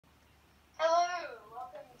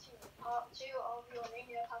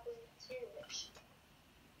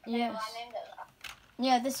Yes. I named it that.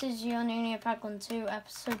 Yeah, this is Urnania-Pagland 2,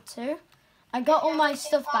 episode 2. I got all my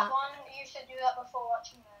stuff back. Part 1, you should do that before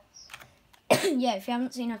watching this. Yeah, if you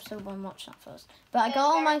haven't seen episode 1, watch that first. But I got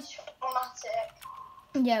all my... traumatic.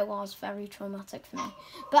 Yeah, it was very traumatic for me.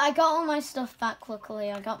 But I got all my stuff back,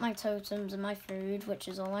 luckily. I got my totems and my food, which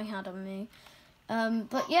is all I had on me.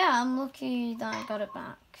 But yeah, I'm lucky that I got it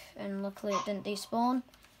back. And luckily it didn't despawn.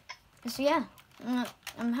 So yeah,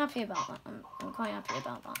 I'm happy about that. I'm quite happy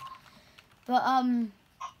about that. But,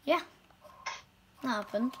 yeah. That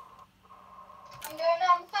happened. I'm going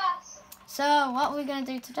down fast. So, what are we going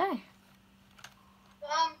to do today?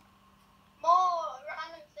 More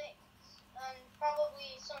random things. And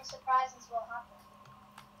probably some surprises will happen.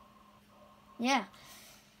 Yeah.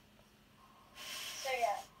 So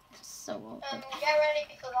yeah. So awkward. Get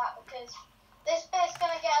ready for that because this bit's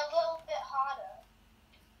going to get a little bit harder.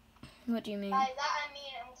 What do you mean? By that I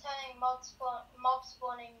mean I'm turning mob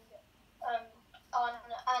spawning on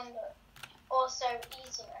and also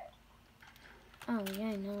easy mode. Oh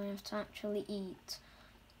yeah, now I have to actually eat.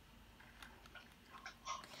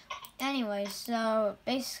 Anyway, so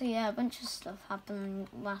basically, yeah, a bunch of stuff happened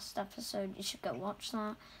last episode. You should go watch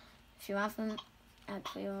that if you haven't.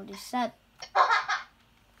 Actually, already said.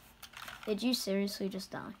 Did you seriously just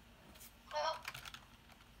die?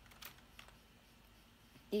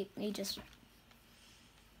 He just...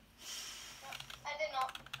 I did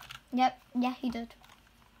not. Yep, yeah, he did.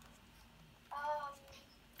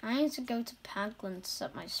 I need to go to Pagland to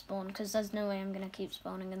set my spawn, because there's no way I'm going to keep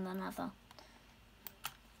spawning in the nether.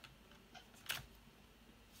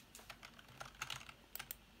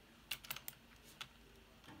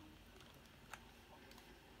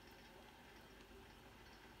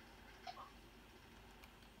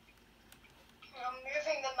 I'm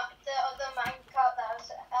moving the other minecart that was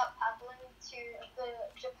at Pagland to the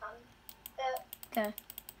Japan bit. Okay.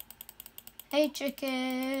 Hey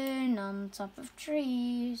chicken on top of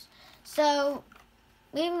trees. So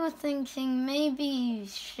we were thinking maybe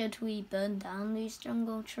should we burn down these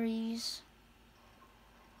jungle trees?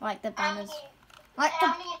 Like the banners.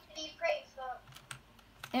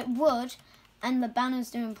 It would, and the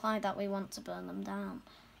banners do imply that we want to burn them down.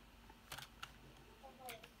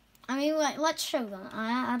 I mean, like, let's show them.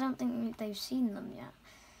 I don't think they've seen them yet.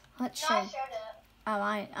 Let's show. I showed it. Oh,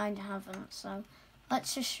 I haven't. So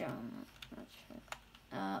let's just show them.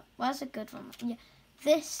 Where's a good one? Yeah,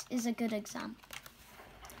 this is a good example.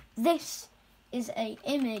 This is an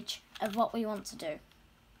image of what we want to do.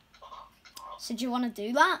 So do you want to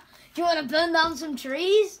do that? Do you want to burn down some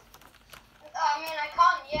trees? I mean, I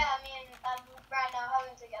can't yet. I mean, I'm right now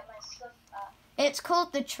having to get my stuff back. It's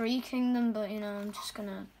called the Tree Kingdom, but, you know, I'm just going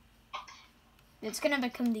to... It's going to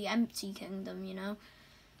become the Empty Kingdom, you know?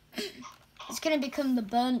 It's going to become the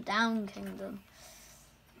Burnt Down Kingdom.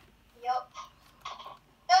 Yup.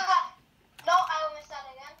 No, I almost said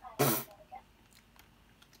it again.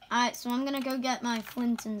 Alright, so I'm going to go get my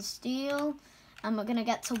flint and steel, and we're going to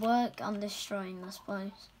get to work on destroying this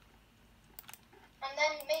place. And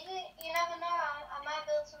then maybe, you never know, I might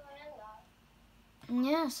build something in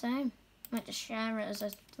there. Yeah, same. Might just share it as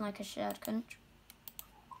like a shared country.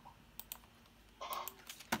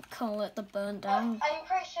 Call it the Burnt Down. I'm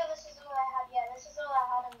pretty sure this is all I had. Yeah, this is all I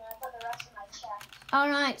had in there. I put the rest in my chest.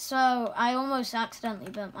 Alright, so I almost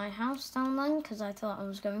accidentally burnt my house down then, because I thought I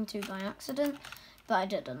was going to by accident, but I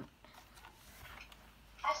didn't.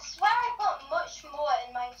 I swear I put much more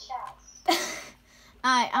in my chest.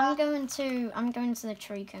 Alright, I'm going to the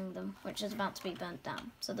Tree Kingdom, which is about to be burnt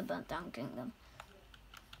down. So the Burnt Down Kingdom.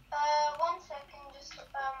 1 second, just wait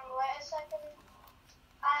a second.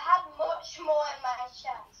 I had much more in my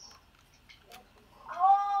chest.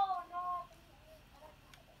 Oh no.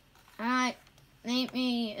 Alright, meet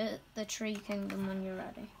me at the Tree Kingdom when you're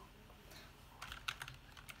ready.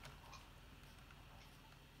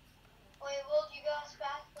 Wait, will you guys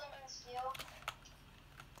back flint and steel?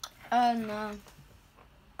 No.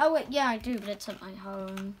 Oh wait, yeah I do, but it's at my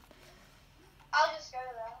home. I'll just go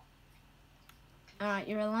there. Alright,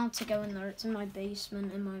 you're allowed to go in there. It's in my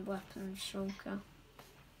basement in my weapons shulker.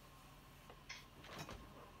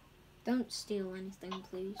 Don't steal anything,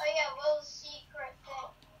 please. Oh yeah, well, secret thing.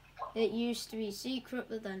 It used to be secret,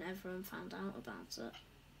 but then everyone found out about it.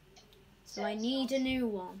 So I need a new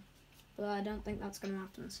one. But I don't think that's going to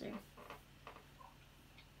happen soon.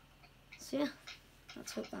 So yeah,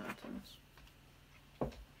 let's hope that happens.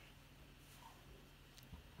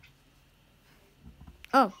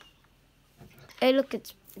 Oh. Hey, look,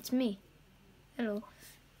 it's me. Hello.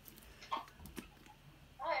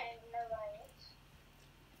 I didn't know that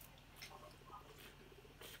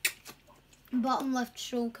is. Bottom left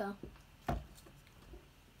shulker.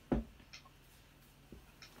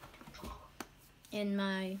 in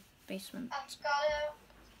my basement. I've got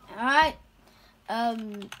Alright.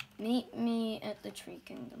 Meet me at the Tree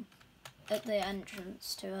Kingdom. At the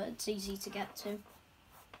entrance to it. It's easy to get to.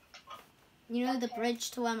 You know the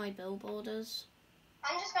bridge to where my billboard is?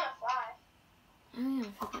 I'm just gonna fly. Oh yeah,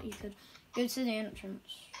 I forgot you could. Go to the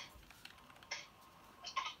entrance.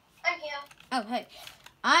 I'm here. Oh, hey.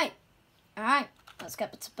 Alright. Let's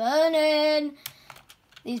get to burning.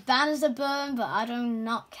 These banners are burned, but I do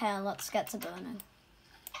not care. Let's get to burning.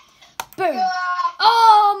 Boom.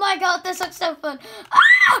 Oh my god, this looks so fun.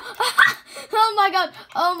 Ah! Oh my god.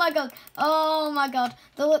 Oh my god. Oh my god.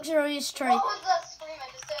 The luxurious tree. What was that scream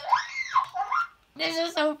I just did? This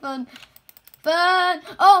is so fun. Burn.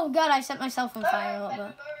 Oh god, I set myself on fire a little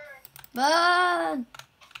bit. Burn.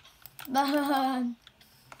 Burn.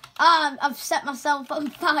 Ah, I've set myself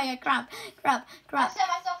on fire. Crap. I've set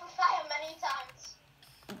myself on fire many times.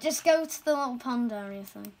 Just go to the little pond area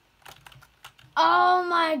thing. Oh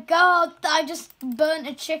my god, I just burnt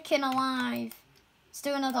a chicken alive. Let's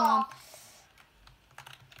do another one.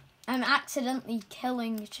 I'm accidentally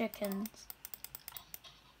killing chickens.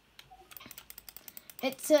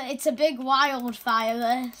 It's a big wildfire,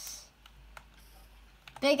 this.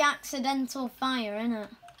 Big accidental fire, innit?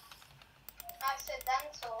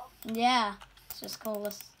 Accidental? Yeah, let's just call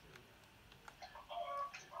this.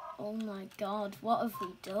 Oh my god, what have we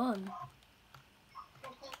done?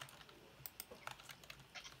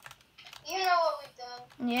 You know what we've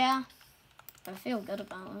done. Yeah, I feel good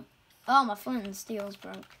about it. Oh, my flint and steel's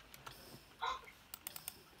broke.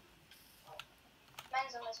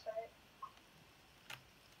 Mine's almost broke.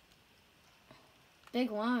 Big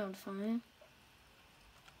wildfire.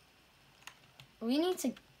 We need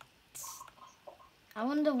to... I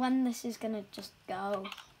wonder when this is going to just go.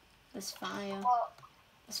 This fire. What?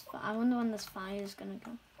 I wonder when this fire is going to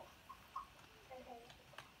go.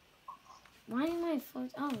 Why am I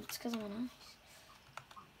floating? Oh, it's because I'm on ice.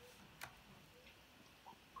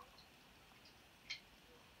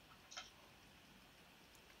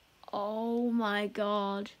 Oh my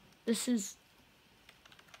god. This is...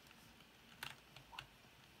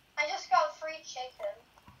 I just got free chicken.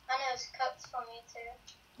 And it was cooked for me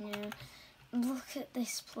too. Yeah. Look at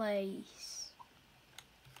this place.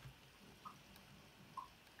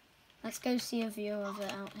 Let's go see a view of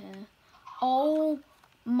it out here. Oh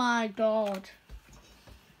my god.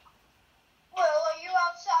 Well, are you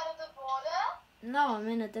outside of the border? No, I'm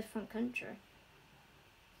in a different country.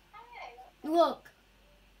 Hey. Look.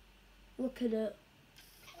 Look at it.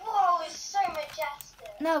 Whoa, it's so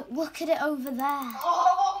majestic. No, look at it over there.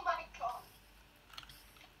 Oh my god.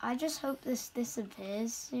 I just hope this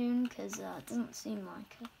disappears soon, because it doesn't seem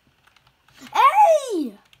like it.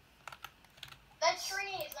 Hey! The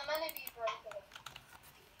trees are meant to be broken.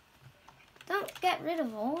 Don't get rid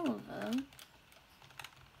of all of them.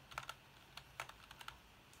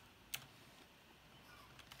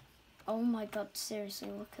 Oh my god, seriously,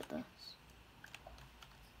 look at this.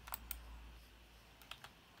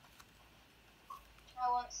 I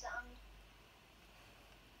want sand.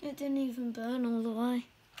 It didn't even burn all the way.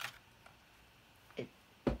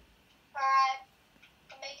 Alright.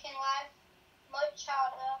 I'm making life much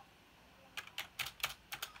harder.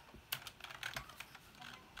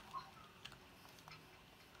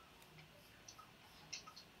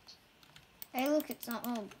 Hey, look, it's not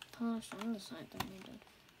all polished on the side than you did.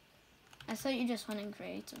 I thought you just went in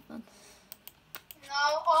creative then.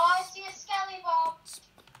 No, oh, I see a skelly bob.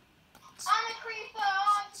 And a creeper. Oh,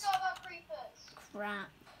 I forgot about creepers. Crap.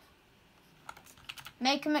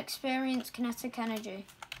 Make them experience kinetic energy.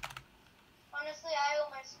 Honestly, I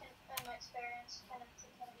almost experienced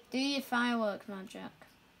kinetic energy. Do your firework magic.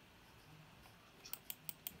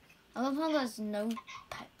 I love how there's no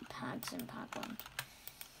pags in Pagland.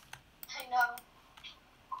 I know.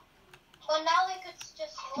 Well, now we could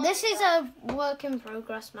just... This is a work in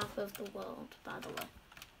progress map of the world, by the way.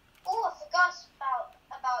 Oh, I forgot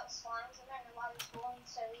about slimes. I don't know why this one's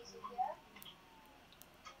so easy here.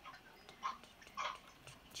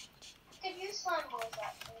 You could use slime balls,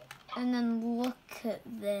 actually. And then look at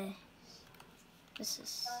this.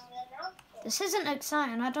 This isn't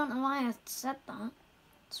exciting. I don't know why I said that.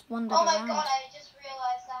 It's wandered Oh my around. god, I just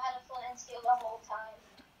realized I had a flint and steel the whole time.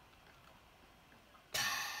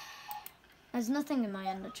 There's nothing in my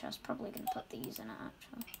ender chest. Probably gonna put these in it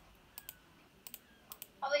actually.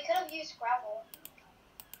 Oh, we could have used gravel.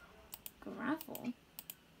 Gravel?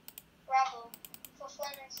 Gravel. For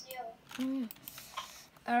flint and steel.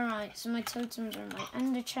 Alright, so my totems are in my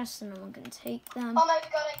ender chest and I'm going to take them. Oh my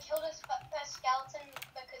god, I killed a skeleton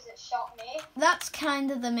because it shot me. That's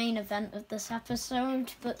kind of the main event of this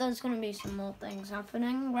episode, but there's going to be some more things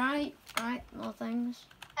happening, right? Right, more things.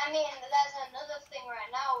 I mean, there's another thing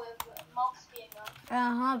right now with mobs being on.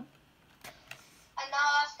 Uh-huh. And now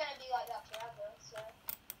that's going to be like that forever,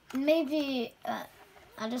 so... Maybe,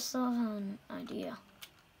 I just thought of an idea.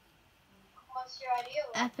 What's your idea?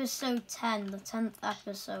 Episode 10, the 10th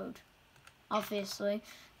episode, obviously.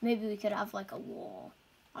 Maybe we could have like a war,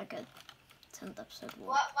 like a 10th episode war.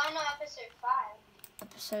 Why not episode 5?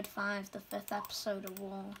 Episode 5, the 5th episode of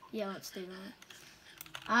war. Yeah, let's do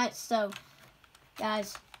that. Alright, so,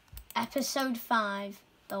 guys, episode 5,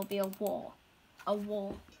 there'll be a war. A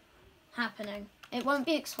war happening. It won't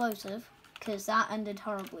be explosive, because that ended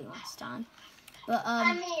horribly last time. But,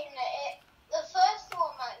 I mean, the first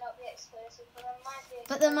one might not be explosive, but there might be explosive.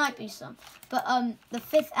 But there might be some. But the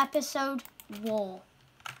 5th episode, war,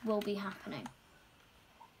 will be happening.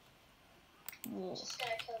 War. Just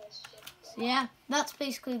gonna kill this shit. So yeah, that's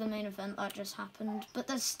basically the main event that just happened. But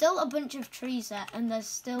there's still a bunch of trees there, and there's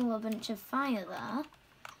still a bunch of fire there.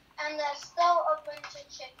 And there's still a bunch of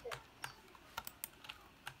chickens.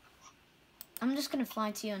 I'm just gonna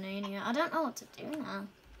fly to Urnania. I don't know what to do now.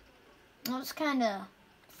 Well, it's kind of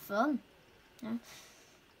fun. Yeah.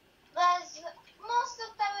 There's more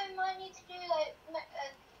stuff that we might need to do,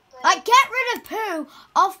 Like, get rid of poo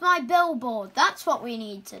off my billboard. That's what we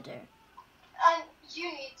need to do. And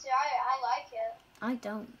you need to. I like it. I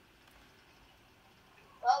don't.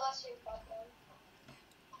 Well, that's your problem.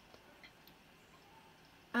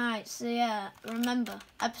 Alright, so yeah, remember,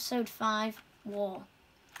 episode 5, war.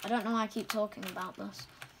 I don't know why I keep talking about this.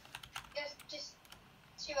 Just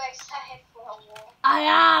too excited for a war. I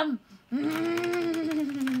am!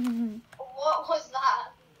 What was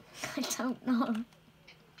that? I don't know.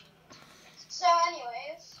 So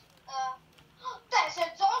anyways, there's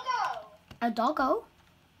a doggo! A doggo?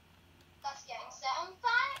 That's getting set on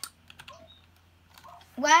fire.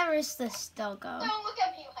 Where is this doggo? Don't look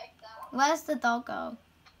at me like that. Where's the doggo?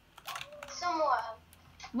 Somewhere.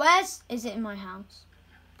 Is it in my house?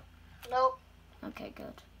 Nope. Okay,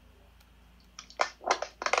 good.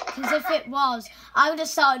 Because if it was, I would have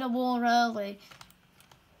started a war early.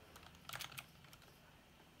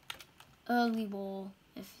 Early war,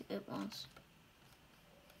 if it was.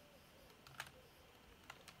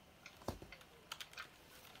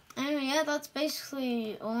 Anyway, yeah, that's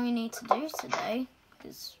basically all we need to do today.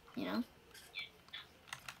 Because, you know.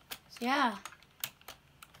 So, yeah.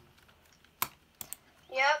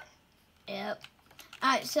 Yep. Yep.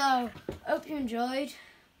 Alright, so, hope you enjoyed.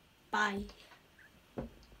 Bye.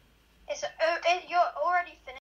 You're